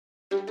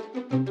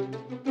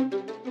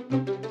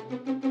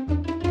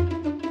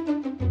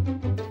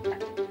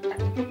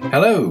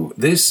Hello,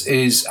 this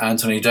is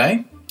Anthony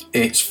Day.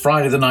 It's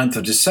Friday the 9th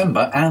of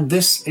December and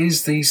this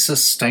is the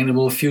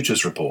Sustainable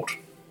Futures Report.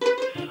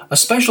 A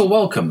special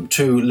welcome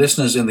to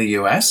listeners in the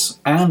US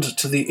and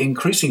to the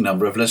increasing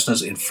number of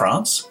listeners in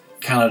France,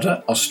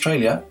 Canada,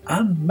 Australia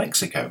and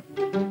Mexico.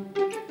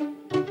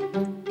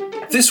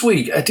 This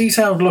week, a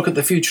detailed look at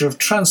the future of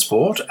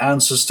transport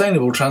and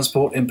sustainable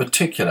transport in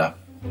particular.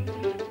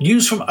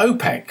 News from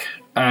OPEC,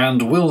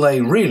 and will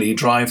they really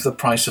drive the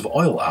price of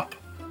oil up?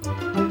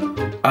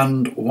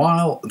 And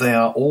while they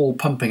are all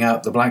pumping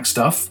out the black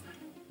stuff,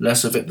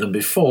 less of it than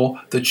before,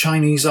 the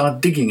Chinese are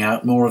digging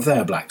out more of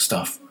their black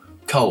stuff,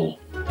 coal.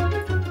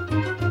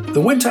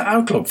 The winter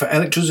outlook for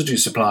electricity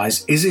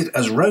supplies, is it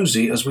as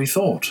rosy as we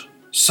thought?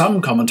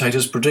 Some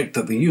commentators predict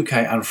that the UK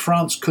and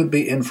France could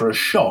be in for a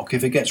shock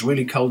if it gets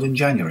really cold in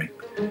January.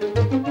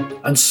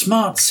 And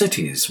smart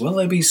cities, will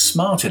they be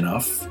smart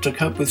enough to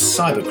cope with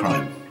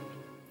cybercrime?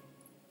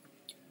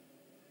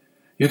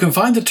 You can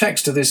find the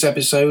text of this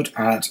episode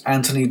at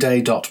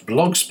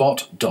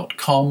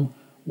anthonyday.blogspot.com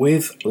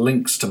with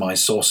links to my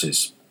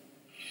sources.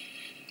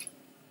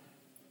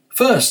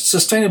 First,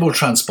 sustainable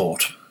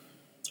transport.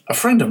 A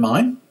friend of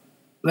mine,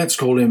 let's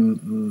call him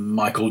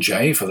Michael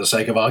J for the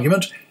sake of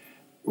argument,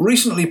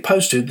 recently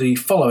posted the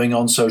following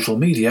on social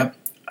media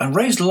and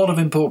raised a lot of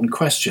important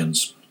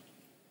questions.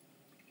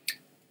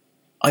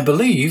 I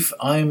believe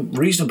I'm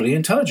reasonably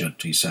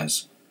intelligent, he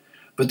says,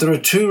 but there are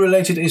two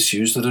related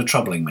issues that are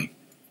troubling me.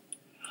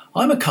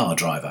 I'm a car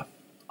driver.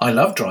 I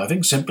love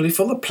driving simply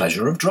for the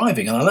pleasure of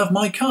driving, and I love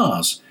my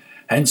cars,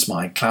 hence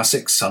my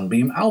classic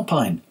Sunbeam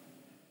Alpine.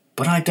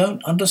 But I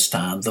don't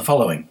understand the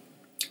following.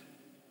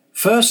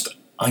 First,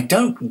 I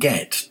don't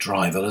get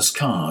driverless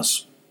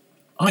cars.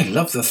 I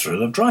love the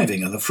thrill of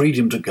driving and the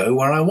freedom to go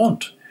where I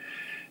want.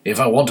 If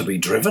I want to be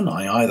driven,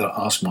 I either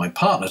ask my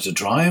partner to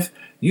drive,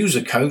 use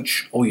a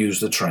coach, or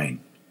use the train.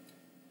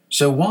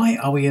 So why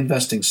are we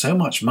investing so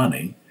much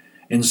money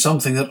in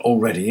something that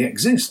already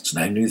exists,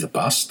 namely the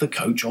bus, the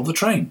coach or the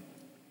train?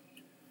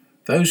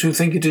 Those who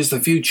think it is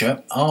the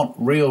future aren't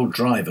real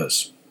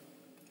drivers.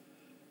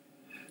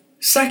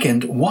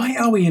 Second, why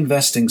are we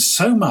investing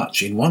so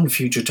much in one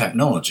future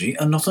technology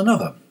and not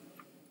another?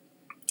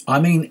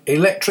 I mean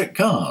electric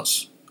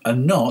cars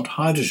and not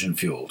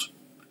hydrogen-fuelled.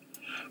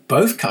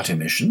 Both cut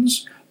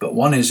emissions, but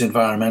one is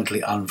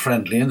environmentally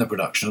unfriendly in the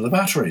production of the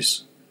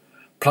batteries.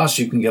 Plus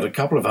you can get a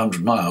couple of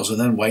 100 miles and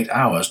then wait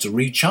hours to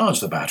recharge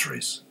the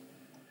batteries.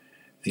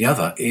 The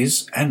other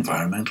is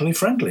environmentally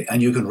friendly,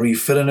 and you can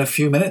refill in a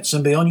few minutes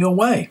and be on your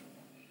way.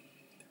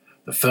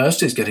 The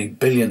first is getting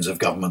billions of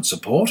government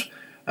support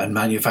and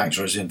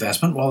manufacturers'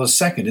 investment, while the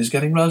second is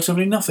getting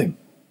relatively nothing.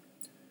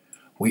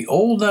 We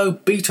all know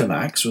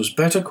Betamax was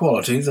better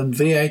quality than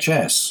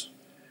VHS,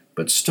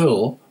 but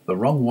still the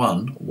wrong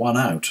one won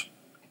out.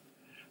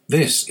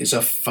 This is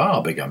a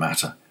far bigger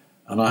matter,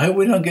 and I hope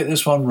we don't get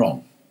this one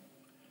wrong.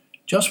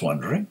 Just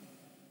wondering.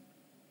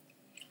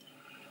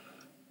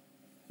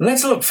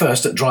 Let's look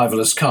first at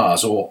driverless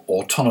cars, or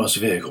autonomous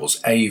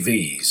vehicles,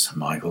 AVs,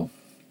 Michael.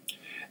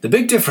 The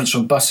big difference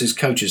from buses,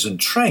 coaches and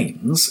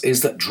trains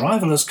is that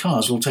driverless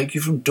cars will take you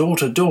from door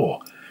to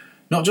door,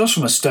 not just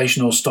from a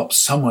station or stop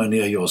somewhere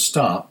near your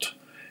start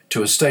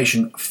to a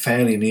station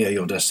fairly near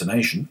your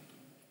destination.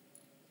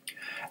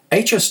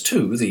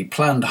 HS2, the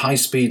planned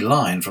high-speed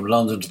line from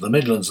London to the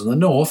Midlands and the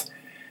North,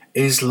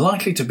 is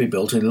likely to be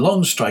built in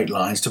long straight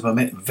lines to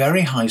permit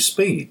very high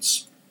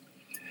speeds.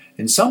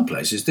 In some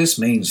places, this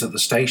means that the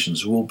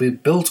stations will be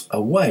built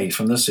away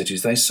from the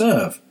cities they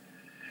serve.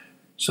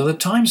 So the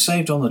time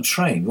saved on the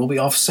train will be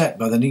offset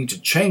by the need to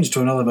change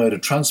to another mode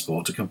of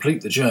transport to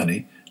complete the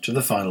journey to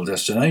the final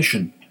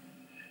destination.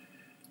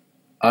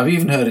 I've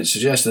even heard it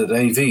suggested that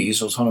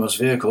AVs, autonomous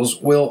vehicles,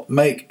 will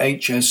make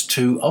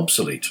HS2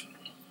 obsolete.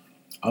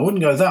 I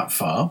wouldn't go that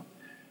far,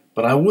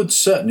 but I would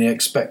certainly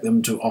expect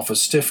them to offer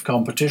stiff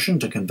competition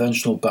to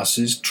conventional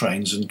buses,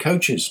 trains and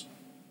coaches.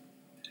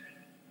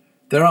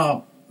 There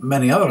are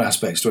many other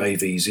aspects to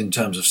AVs in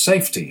terms of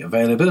safety,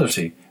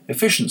 availability,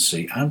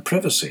 efficiency and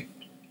privacy.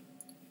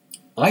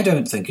 I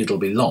don't think it'll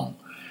be long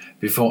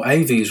before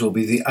AVs will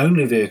be the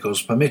only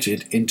vehicles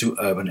permitted into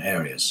urban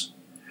areas.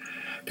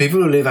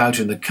 People who live out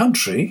in the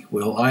country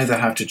will either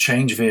have to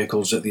change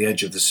vehicles at the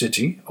edge of the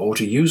city or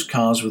to use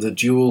cars with a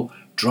dual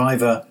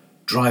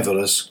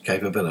driverless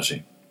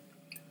capability.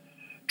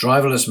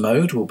 Driverless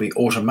mode will be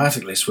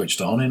automatically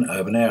switched on in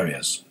urban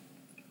areas.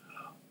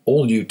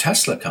 All new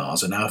Tesla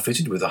cars are now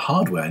fitted with the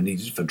hardware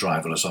needed for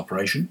driverless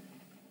operation.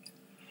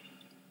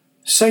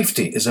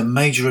 Safety is a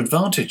major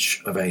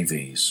advantage of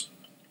AVs.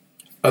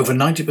 Over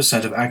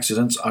 90% of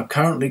accidents are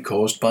currently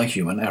caused by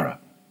human error.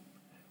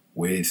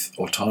 With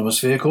autonomous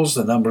vehicles,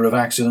 the number of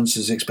accidents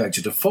is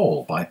expected to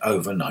fall by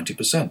over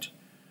 90%.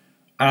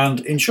 And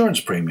insurance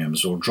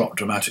premiums will drop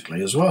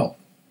dramatically as well.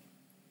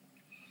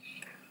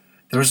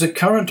 There is a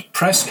current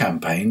press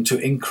campaign to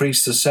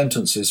increase the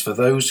sentences for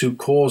those who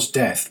cause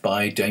death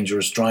by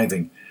dangerous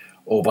driving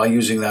or by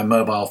using their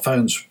mobile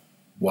phones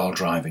while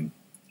driving.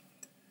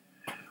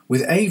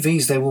 With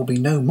AVs there will be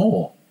no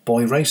more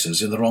boy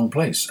racers in the wrong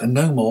place and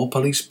no more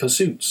police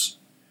pursuits.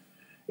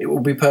 It will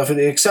be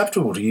perfectly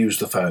acceptable to use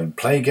the phone,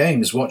 play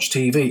games, watch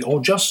TV,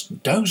 or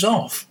just doze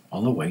off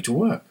on the way to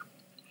work.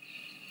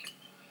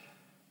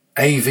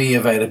 AV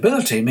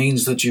availability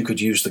means that you could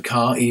use the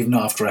car even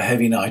after a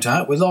heavy night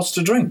out with lots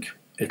to drink.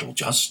 It'll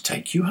just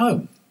take you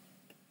home.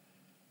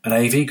 An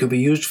AV could be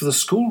used for the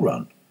school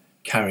run,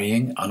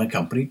 carrying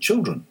unaccompanied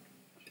children.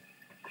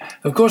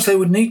 Of course, there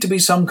would need to be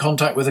some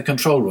contact with the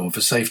control room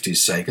for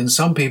safety's sake, and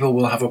some people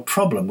will have a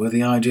problem with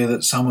the idea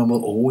that someone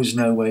will always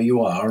know where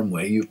you are and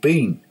where you've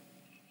been.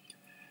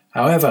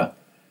 However,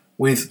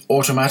 with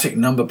automatic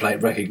number plate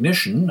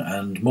recognition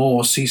and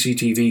more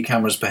CCTV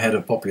cameras per head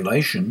of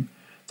population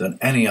than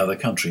any other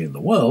country in the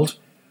world,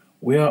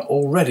 we are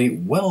already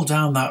well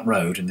down that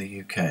road in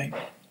the UK.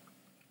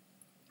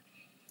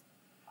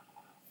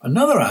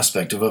 Another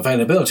aspect of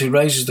availability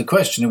raises the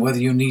question of whether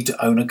you need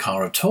to own a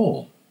car at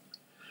all.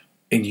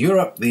 In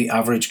Europe, the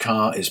average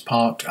car is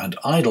parked and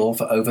idle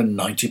for over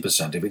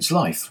 90% of its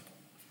life.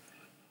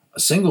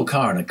 A single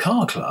car in a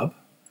car club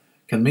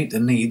can meet the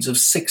needs of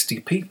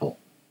 60 people.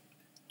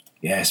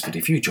 Yes, but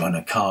if you join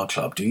a car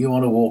club, do you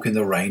want to walk in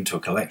the rain to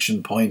a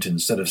collection point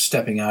instead of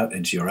stepping out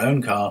into your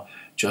own car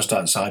just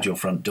outside your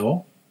front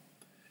door?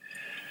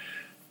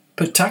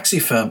 But taxi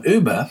firm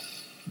Uber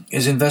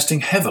is investing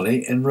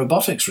heavily in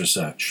robotics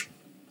research.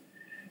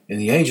 In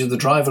the age of the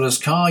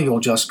driverless car, you'll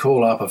just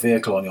call up a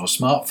vehicle on your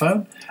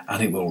smartphone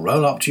and it will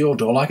roll up to your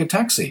door like a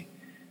taxi,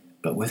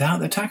 but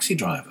without the taxi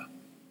driver.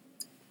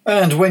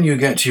 And when you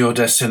get to your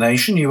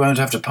destination, you won't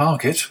have to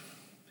park it.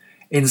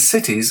 In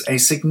cities, a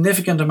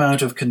significant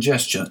amount of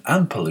congestion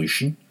and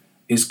pollution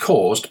is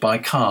caused by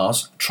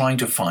cars trying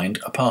to find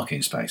a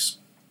parking space.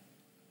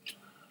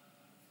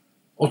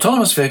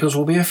 Autonomous vehicles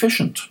will be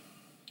efficient.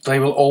 They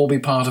will all be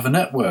part of a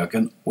network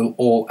and will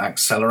all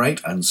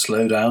accelerate and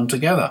slow down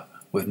together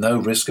with no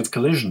risk of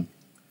collision.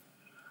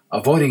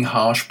 Avoiding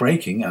harsh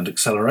braking and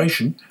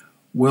acceleration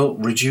will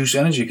reduce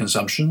energy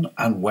consumption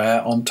and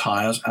wear on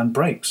tyres and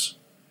brakes.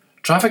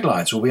 Traffic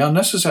lights will be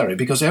unnecessary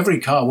because every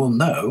car will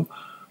know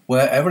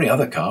where every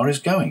other car is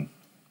going.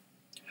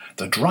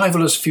 The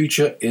driverless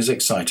future is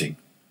exciting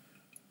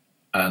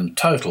and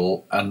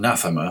total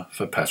anathema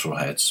for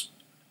petrolheads.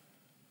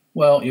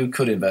 Well, you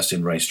could invest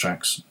in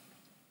racetracks.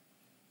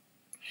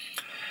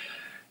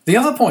 The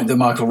other point that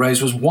Michael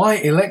raised was why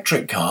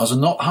electric cars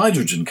and not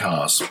hydrogen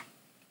cars.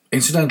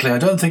 Incidentally, I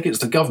don't think it's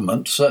the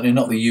government, certainly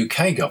not the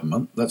UK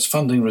government, that's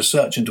funding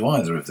research into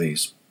either of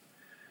these.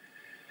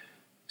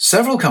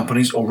 Several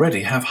companies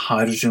already have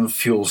hydrogen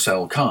fuel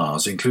cell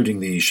cars, including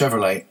the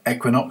Chevrolet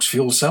Equinox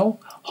fuel cell,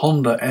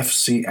 Honda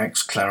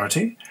FCX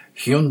Clarity,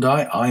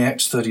 Hyundai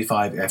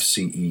iX35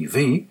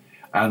 FCEV,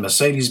 and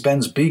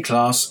Mercedes-Benz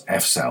B-Class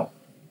F-Cell.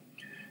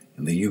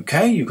 In the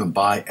UK, you can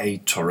buy a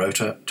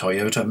Toyota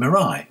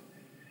Mirai.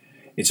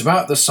 It's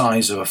about the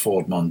size of a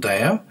Ford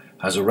Mondeo,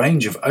 has a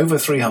range of over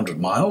 300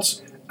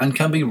 miles, and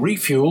can be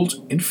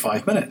refueled in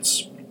 5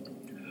 minutes.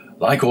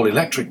 Like all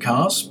electric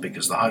cars,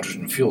 because the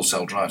hydrogen fuel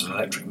cell drives an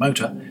electric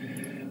motor,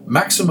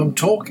 maximum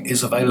torque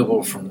is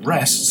available from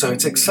rest, so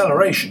its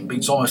acceleration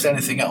beats almost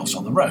anything else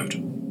on the road.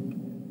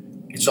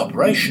 Its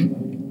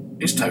operation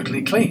is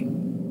totally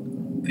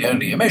clean. The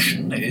only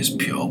emission is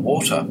pure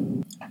water.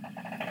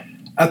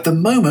 At the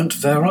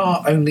moment, there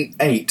are only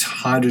 8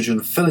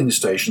 hydrogen filling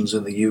stations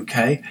in the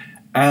UK,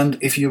 and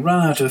if you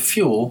run out of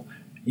fuel,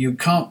 you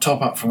can't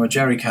top up from a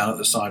jerry can at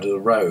the side of the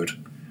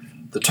road.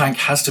 The tank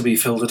has to be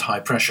filled at high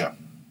pressure.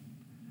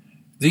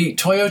 The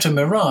Toyota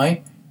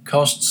Mirai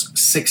costs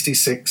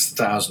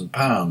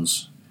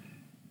 £66,000.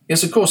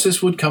 Yes, of course,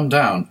 this would come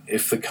down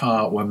if the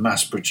car were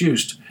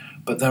mass-produced,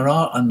 but there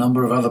are a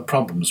number of other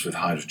problems with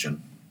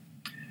hydrogen.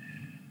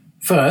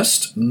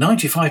 First,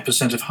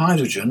 95% of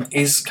hydrogen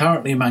is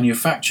currently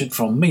manufactured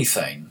from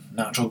methane,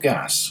 natural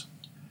gas.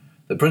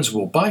 The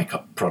principal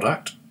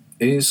byproduct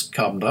is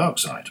carbon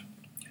dioxide.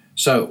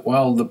 So,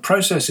 while the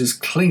process is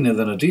cleaner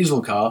than a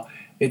diesel car,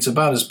 it's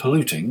about as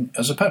polluting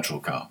as a petrol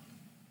car.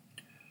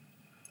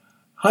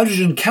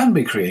 Hydrogen can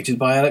be created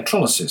by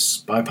electrolysis,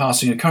 by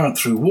passing a current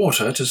through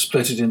water to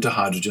split it into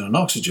hydrogen and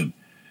oxygen.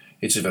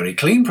 It's a very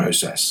clean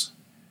process,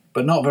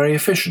 but not very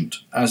efficient,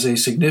 as a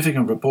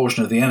significant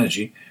proportion of the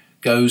energy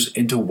goes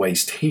into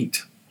waste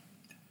heat.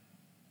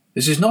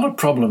 This is not a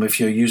problem if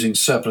you're using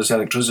surplus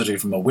electricity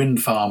from a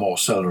wind farm or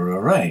solar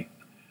array.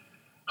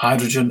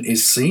 Hydrogen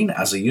is seen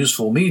as a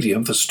useful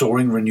medium for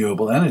storing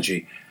renewable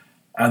energy,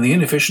 and the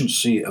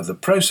inefficiency of the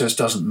process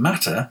doesn't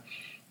matter,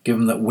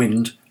 given that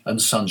wind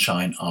and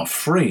sunshine are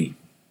free.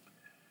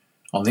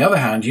 On the other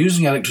hand,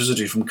 using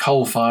electricity from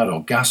coal-fired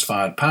or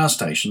gas-fired power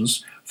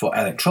stations for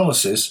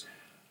electrolysis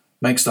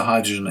makes the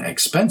hydrogen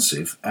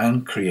expensive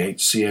and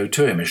creates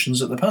CO2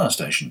 emissions at the power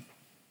station.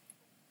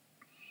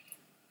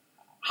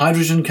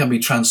 Hydrogen can be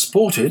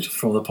transported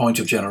from the point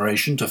of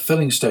generation to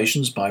filling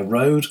stations by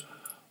road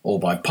or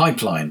by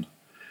pipeline.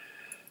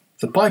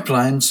 The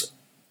pipelines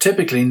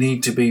typically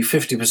need to be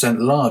 50%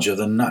 larger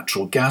than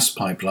natural gas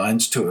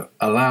pipelines to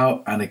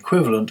allow an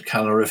equivalent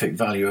calorific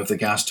value of the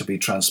gas to be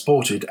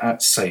transported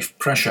at safe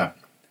pressure.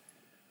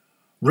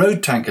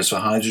 Road tankers for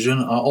hydrogen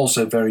are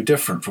also very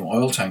different from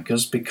oil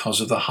tankers because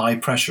of the high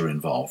pressure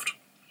involved.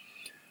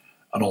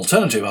 An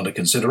alternative under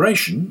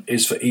consideration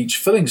is for each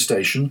filling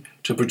station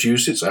to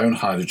produce its own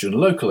hydrogen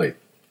locally,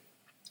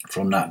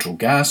 from natural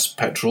gas,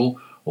 petrol,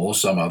 or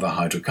some other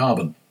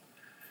hydrocarbon.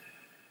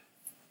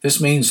 This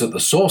means that the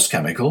source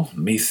chemical,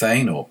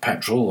 methane or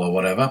petrol or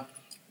whatever,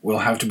 will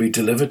have to be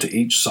delivered to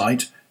each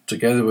site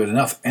together with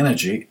enough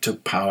energy to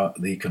power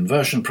the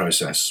conversion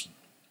process.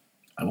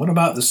 And what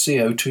about the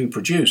CO2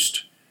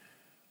 produced?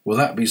 Will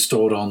that be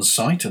stored on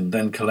site and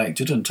then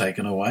collected and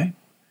taken away?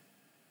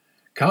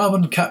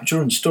 Carbon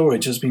capture and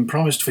storage has been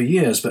promised for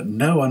years, but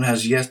no one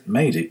has yet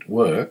made it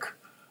work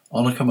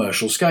on a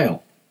commercial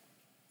scale.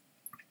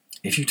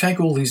 If you take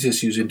all these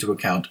issues into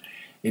account,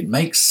 it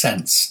makes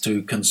sense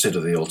to consider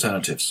the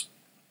alternatives.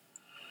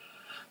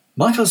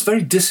 Michael's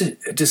very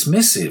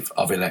dismissive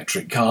of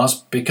electric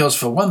cars because,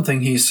 for one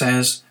thing, he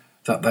says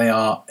that they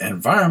are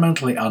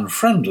environmentally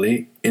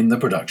unfriendly in the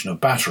production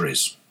of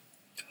batteries.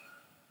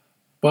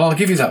 Well, I'll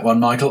give you that one,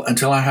 Michael,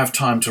 until I have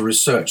time to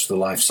research the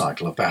life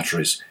cycle of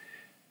batteries.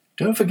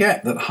 Don't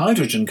forget that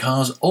hydrogen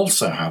cars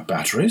also have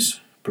batteries,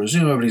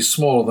 presumably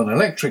smaller than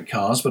electric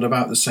cars, but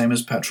about the same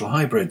as petrol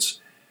hybrids.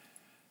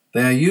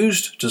 They are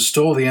used to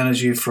store the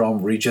energy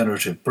from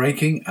regenerative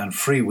braking and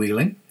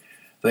freewheeling.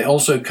 They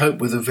also cope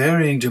with the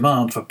varying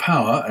demand for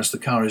power as the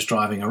car is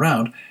driving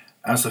around,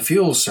 as the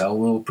fuel cell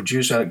will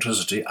produce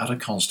electricity at a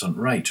constant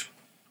rate.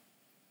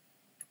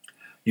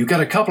 You get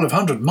a couple of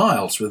 100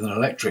 miles with an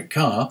electric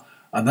car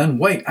and then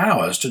wait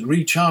hours to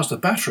recharge the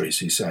batteries,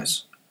 he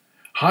says.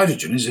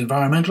 Hydrogen is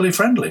environmentally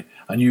friendly,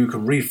 and you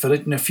can refill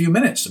it in a few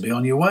minutes and be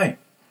on your way.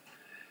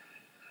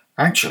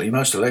 Actually,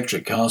 most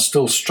electric cars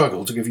still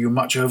struggle to give you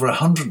much over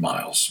 100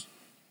 miles.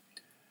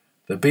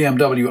 The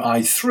BMW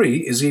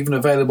i3 is even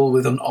available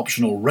with an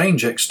optional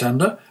range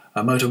extender,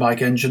 a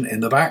motorbike engine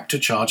in the back to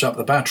charge up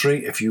the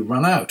battery if you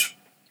run out.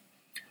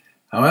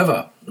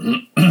 However,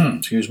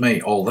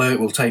 although it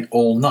will take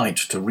all night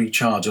to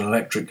recharge an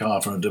electric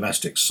car from a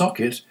domestic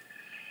socket,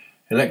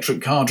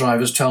 electric car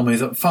drivers tell me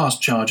that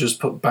fast chargers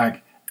put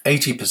back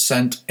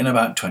 80% in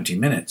about 20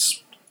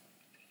 minutes.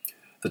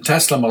 The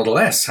Tesla Model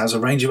S has a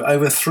range of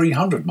over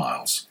 300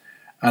 miles,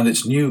 and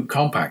its new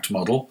compact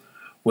model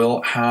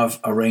will have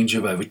a range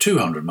of over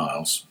 200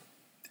 miles.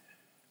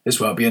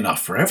 This won't be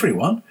enough for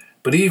everyone,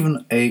 but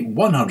even a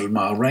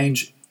 100-mile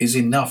range is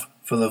enough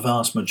for the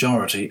vast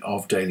majority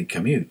of daily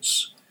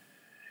commutes.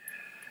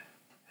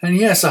 And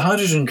yes, a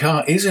hydrogen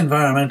car is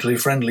environmentally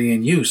friendly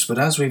in use, but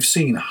as we've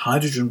seen,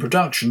 hydrogen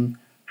production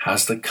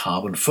has the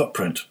carbon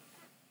footprint.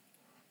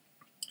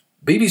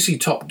 BBC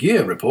Top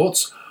Gear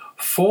reports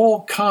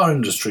 4 car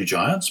industry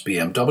giants,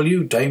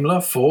 BMW, Daimler,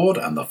 Ford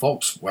and the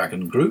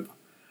Volkswagen Group,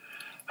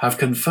 have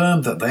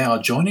confirmed that they are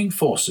joining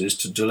forces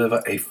to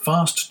deliver a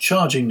fast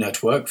charging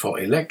network for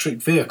electric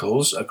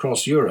vehicles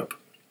across Europe.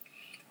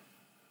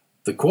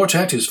 The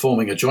quartet is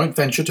forming a joint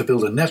venture to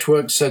build a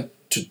network said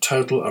to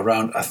total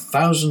around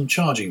 1,000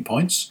 charging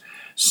points,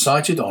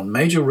 sited on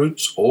major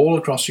routes all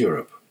across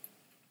Europe.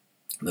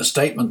 The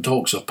statement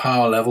talks of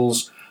power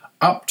levels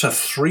up to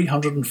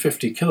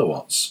 350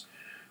 kilowatts,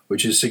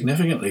 which is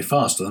significantly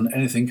faster than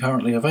anything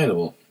currently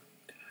available.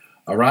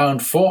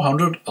 Around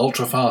 400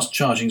 ultra-fast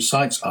charging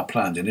sites are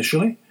planned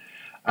initially,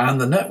 and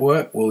the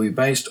network will be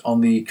based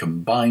on the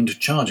Combined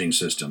Charging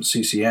System,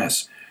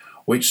 CCS,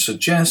 which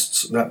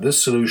suggests that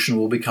this solution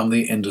will become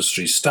the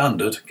industry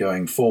standard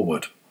going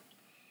forward.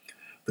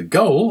 The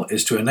goal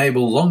is to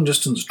enable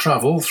long-distance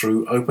travel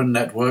through open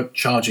network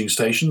charging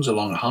stations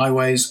along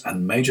highways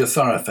and major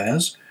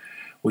thoroughfares,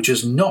 which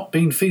has not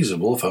been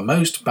feasible for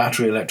most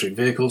battery electric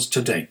vehicles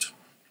to date.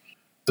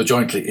 The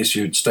jointly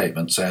issued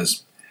statement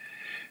says,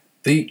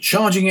 "The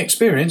charging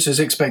experience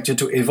is expected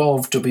to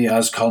evolve to be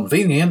as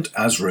convenient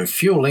as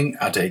refueling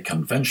at a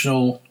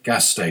conventional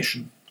gas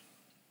station."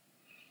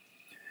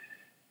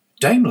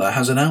 Daimler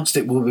has announced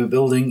it will be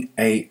building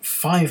a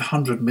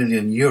 €500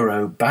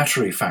 million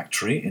battery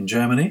factory in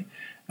Germany,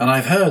 and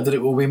I've heard that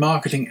it will be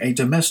marketing a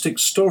domestic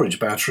storage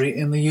battery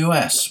in the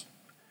US.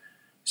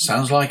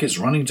 Sounds like it's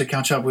running to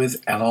catch up with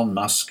Elon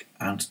Musk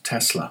and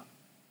Tesla.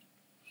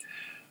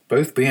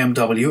 Both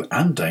BMW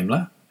and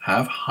Daimler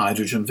have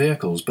hydrogen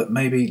vehicles, but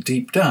maybe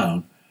deep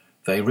down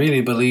they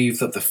really believe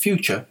that the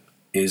future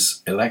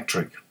is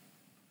electric.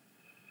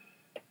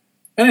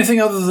 Anything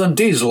other than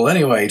diesel,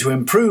 anyway, to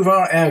improve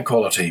our air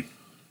quality.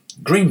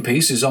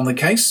 Greenpeace is on the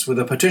case with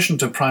a petition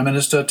to Prime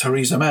Minister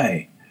Theresa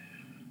May.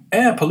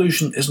 Air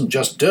pollution isn't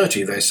just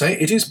dirty, they say,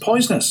 it is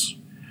poisonous.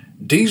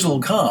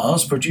 Diesel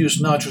cars produce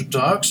nitrogen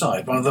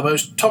dioxide, one of the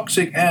most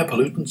toxic air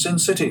pollutants in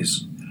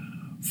cities.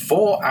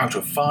 4 out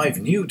of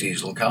 5 new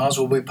diesel cars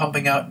will be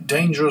pumping out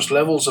dangerous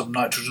levels of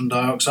nitrogen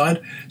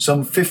dioxide,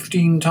 some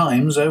 15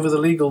 times over the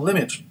legal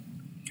limit.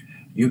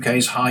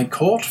 UK's High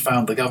Court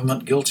found the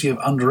government guilty of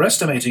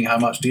underestimating how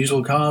much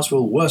diesel cars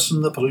will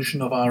worsen the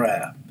pollution of our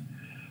air.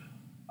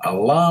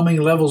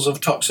 Alarming levels of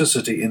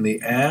toxicity in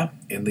the air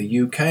in the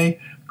UK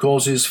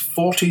causes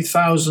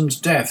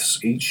 40,000 deaths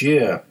each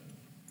year,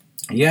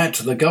 Yet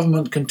the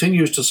government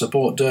continues to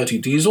support dirty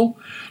diesel,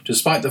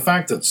 despite the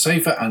fact that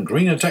safer and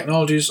greener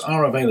technologies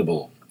are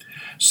available.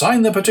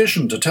 Sign the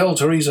petition to tell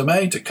Theresa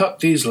May to cut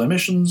diesel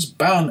emissions,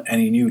 ban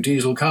any new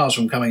diesel cars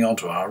from coming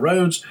onto our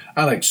roads,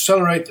 and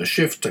accelerate the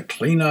shift to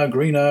cleaner,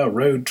 greener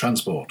road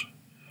transport.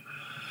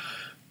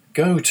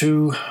 Go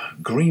to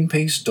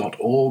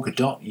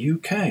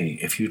greenpeace.org.uk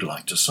if you'd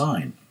like to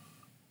sign.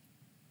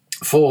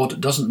 Ford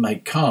doesn't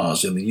make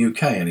cars in the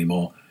UK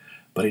anymore,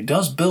 but it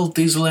does build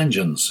diesel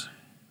engines.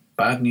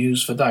 Bad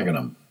news for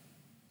Dagenham.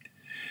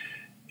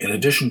 In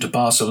addition to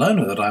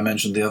Barcelona that I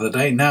mentioned the other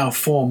day, now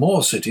 4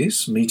 more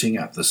cities, meeting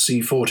at the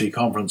C40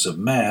 Conference of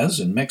Mayors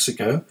in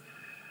Mexico,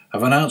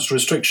 have announced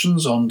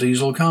restrictions on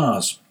diesel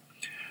cars.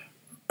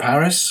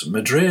 Paris,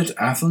 Madrid,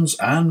 Athens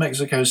and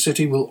Mexico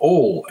City will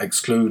all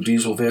exclude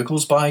diesel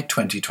vehicles by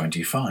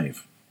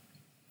 2025.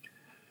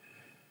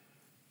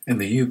 In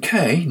the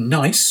UK,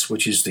 NICE,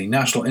 which is the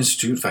National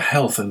Institute for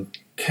Health and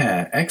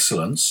Care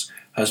Excellence,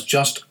 has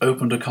just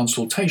opened a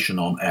consultation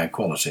on air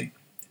quality.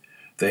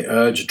 They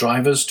urge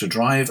drivers to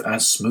drive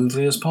as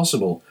smoothly as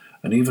possible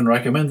and even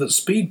recommend that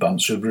speed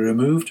bumps should be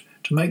removed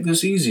to make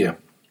this easier.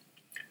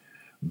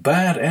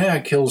 Bad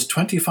air kills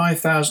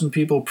 25,000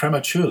 people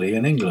prematurely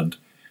in England.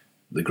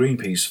 The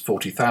Greenpeace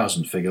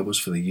 40,000 figure was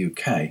for the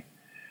UK.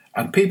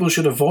 And people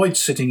should avoid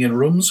sitting in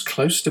rooms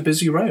close to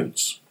busy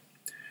roads.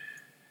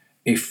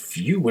 If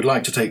you would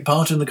like to take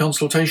part in the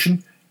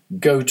consultation,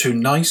 go to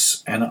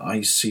nice.org.uk.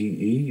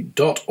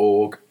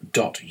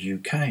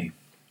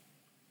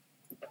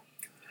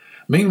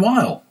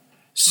 Meanwhile,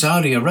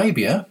 Saudi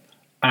Arabia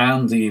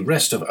and the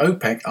rest of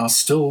OPEC are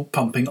still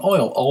pumping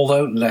oil,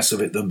 although less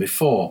of it than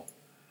before.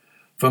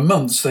 For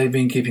months they've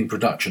been keeping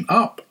production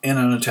up in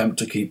an attempt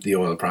to keep the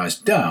oil price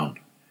down.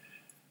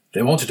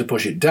 They wanted to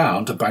push it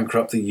down to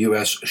bankrupt the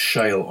US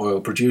shale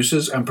oil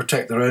producers and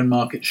protect their own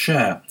market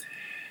share.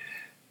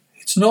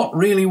 It's not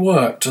really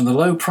worked, and the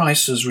low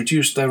price has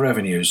reduced their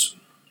revenues.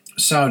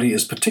 Saudi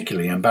is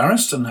particularly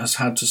embarrassed and has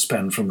had to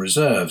spend from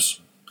reserves.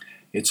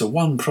 It's a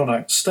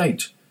one-product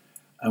state,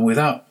 and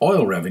without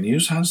oil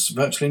revenues has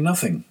virtually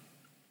nothing.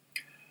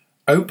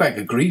 OPEC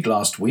agreed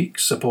last week,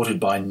 supported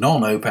by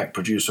non-OPEC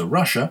producer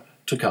Russia,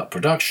 to cut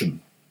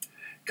production.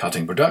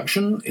 Cutting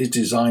production is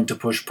designed to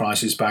push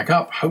prices back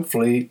up,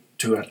 hopefully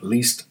to at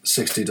least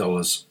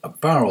 $60 a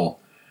barrel.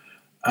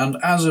 And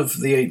as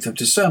of the 8th of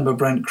December,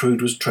 Brent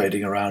crude was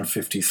trading around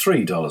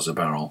 $53 a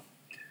barrel.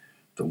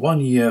 The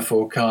one-year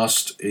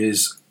forecast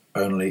is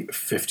only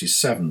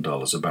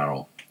 $57 a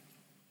barrel.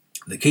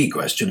 The key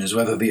question is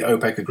whether the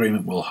OPEC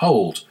agreement will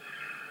hold.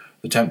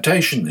 The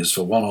temptation is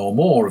for one or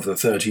more of the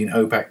 13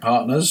 OPEC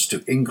partners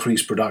to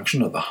increase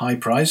production at the high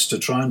price to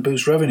try and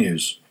boost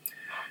revenues.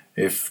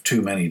 If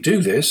too many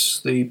do this,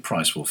 the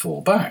price will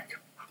fall back.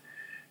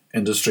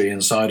 Industry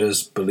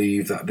insiders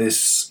believe that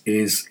this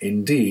is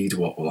indeed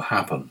what will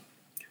happen.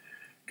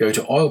 Go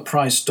to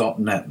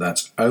oilprice.net,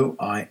 that's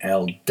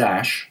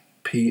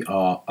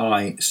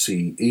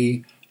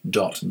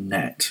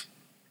oil-price.net.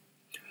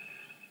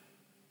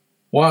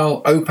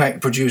 While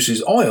OPEC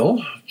produces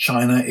oil,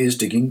 China is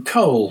digging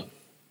coal.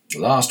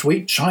 Last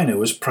week, China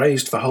was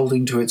praised for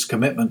holding to its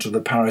commitment to the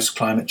Paris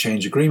Climate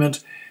Change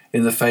Agreement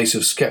in the face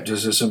of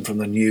skepticism from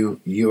the new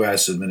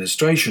US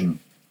administration.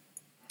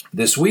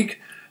 This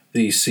week,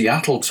 the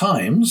Seattle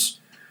Times,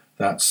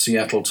 that's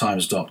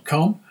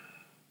seattletimes.com,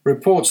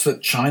 reports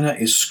that China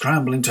is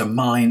scrambling to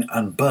mine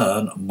and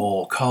burn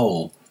more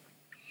coal.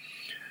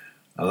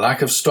 A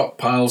lack of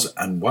stockpiles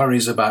and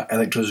worries about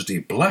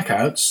electricity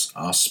blackouts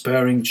are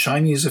spurring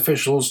Chinese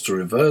officials to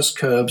reverse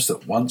curbs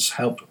that once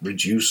helped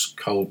reduce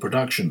coal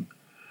production.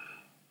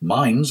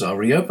 Mines are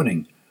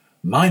reopening.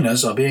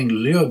 Miners are being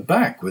lured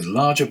back with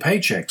larger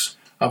paychecks,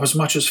 up as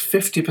much as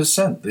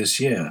 50% this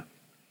year.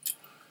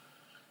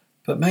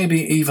 But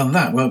maybe even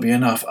that won't be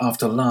enough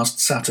after last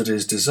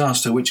Saturday's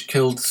disaster, which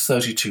killed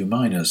 32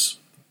 miners.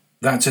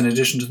 That's in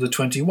addition to the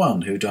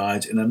 21 who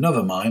died in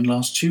another mine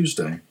last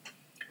Tuesday,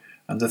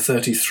 and the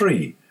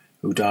 33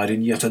 who died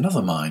in yet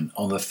another mine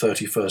on the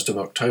 31st of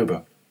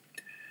October.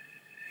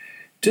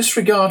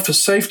 Disregard for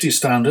safety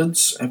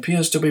standards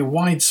appears to be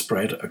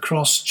widespread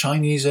across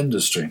Chinese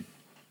industry.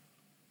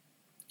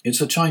 It's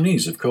the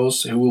Chinese, of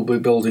course, who will be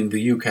building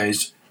the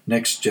UK's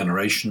next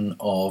generation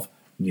of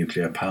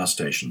nuclear power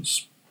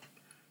stations.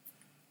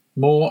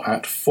 More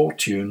at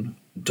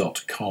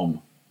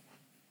fortune.com.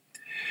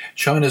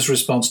 China's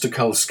response to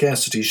coal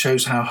scarcity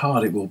shows how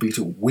hard it will be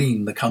to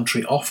wean the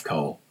country off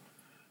coal.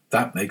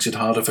 That makes it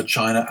harder for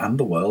China and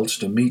the world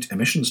to meet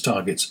emissions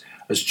targets,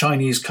 as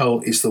Chinese coal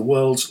is the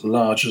world's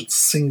largest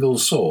single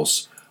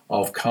source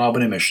of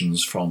carbon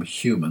emissions from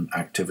human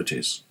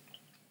activities.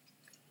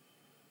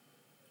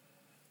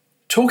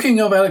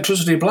 Talking of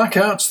electricity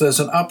blackouts,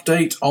 there's an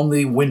update on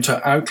the winter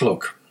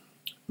outlook.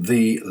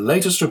 The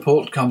latest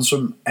report comes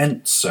from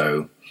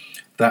ENTSO.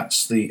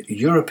 That's the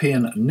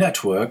European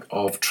Network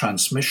of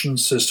Transmission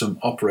System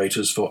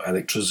Operators for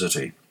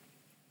Electricity.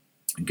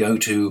 Go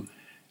to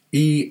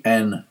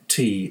entsoe.eu.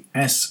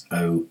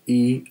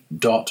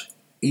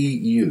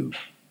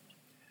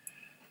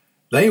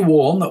 They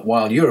warn that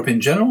while Europe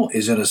in general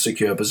is in a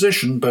secure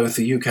position, both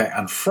the UK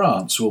and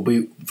France will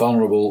be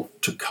vulnerable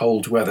to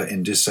cold weather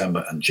in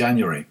December and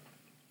January.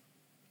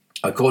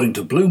 According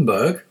to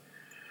Bloomberg,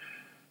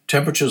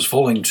 temperatures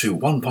falling to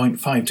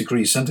 1.5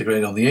 degrees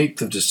centigrade on the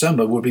 8th of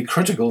December would be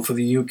critical for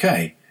the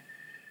UK.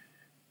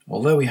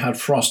 Although we had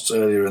frosts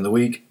earlier in the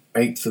week,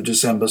 8th of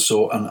December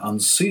saw an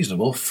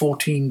unseasonable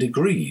 14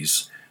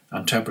 degrees,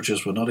 and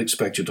temperatures were not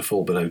expected to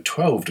fall below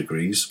 12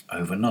 degrees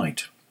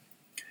overnight.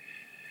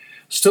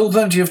 Still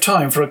plenty of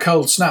time for a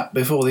cold snap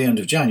before the end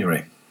of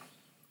January.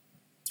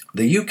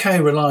 The UK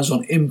relies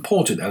on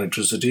imported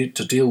electricity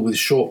to deal with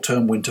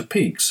short-term winter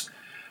peaks,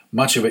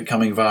 much of it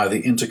coming via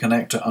the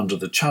interconnector under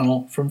the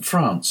Channel from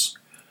France.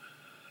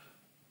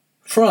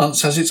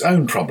 France has its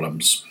own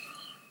problems.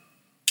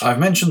 I've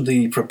mentioned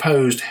the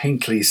proposed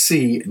Hinkley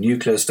C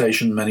nuclear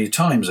station many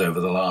times over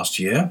the last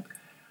year,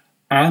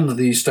 and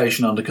the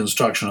station under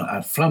construction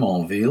at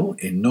Flamanville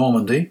in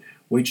Normandy,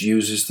 which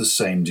uses the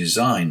same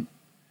design.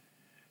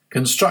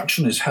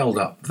 Construction is held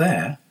up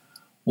there,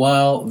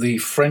 while the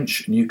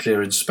French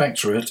Nuclear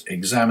Inspectorate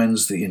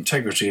examines the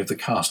integrity of the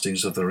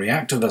castings of the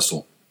reactor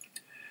vessel.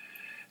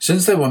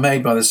 Since they were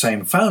made by the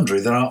same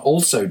foundry, there are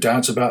also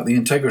doubts about the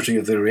integrity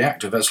of the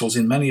reactor vessels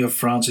in many of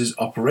France's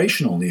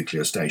operational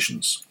nuclear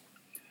stations.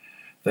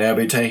 They will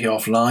be taken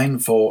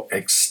offline for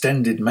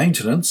extended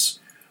maintenance,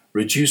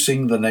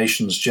 reducing the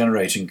nation's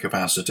generating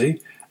capacity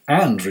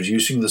and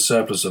reducing the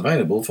surplus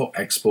available for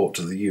export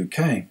to the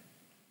UK.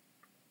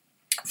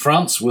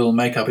 France will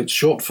make up its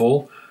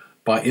shortfall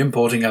by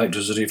importing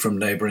electricity from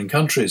neighbouring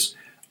countries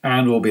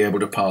and will be able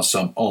to pass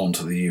some on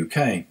to the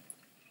UK.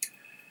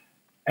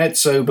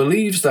 ETSO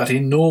believes that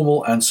in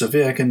normal and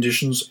severe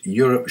conditions,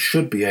 Europe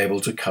should be able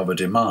to cover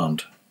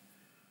demand.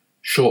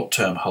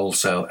 Short-term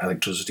wholesale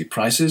electricity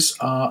prices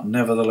are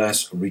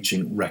nevertheless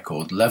reaching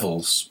record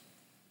levels.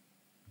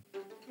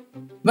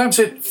 That's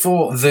it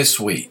for this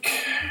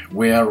week.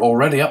 We are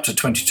already up to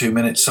 22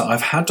 minutes, so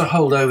I've had to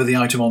hold over the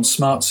item on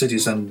smart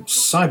cities and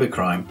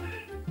cybercrime,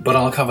 but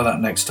I'll cover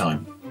that next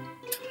time.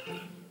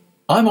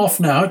 I'm off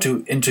now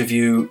to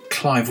interview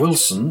Clive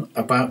Wilson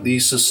about the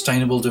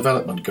Sustainable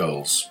Development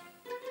Goals.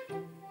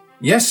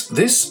 Yes,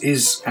 this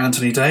is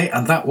Anthony Day,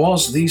 and that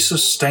was the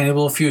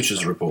Sustainable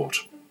Futures Report,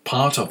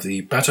 part of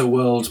the Better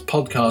World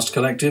podcast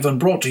collective and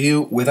brought to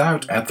you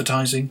without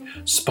advertising,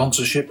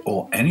 sponsorship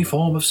or any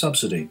form of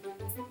subsidy.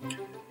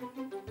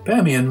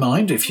 Bear me in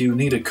mind if you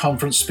need a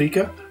conference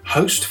speaker,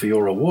 host for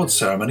your awards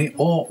ceremony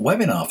or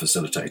webinar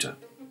facilitator.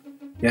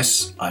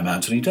 Yes, I'm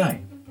Anthony Day,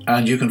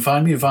 and you can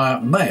find me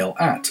via mail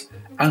at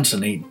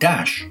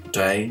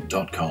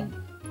anthony-day.com.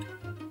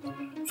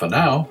 For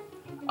now,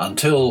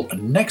 until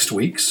next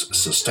week's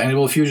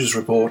Sustainable Futures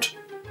Report,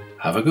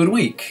 have a good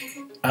week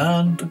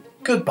and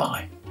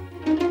goodbye.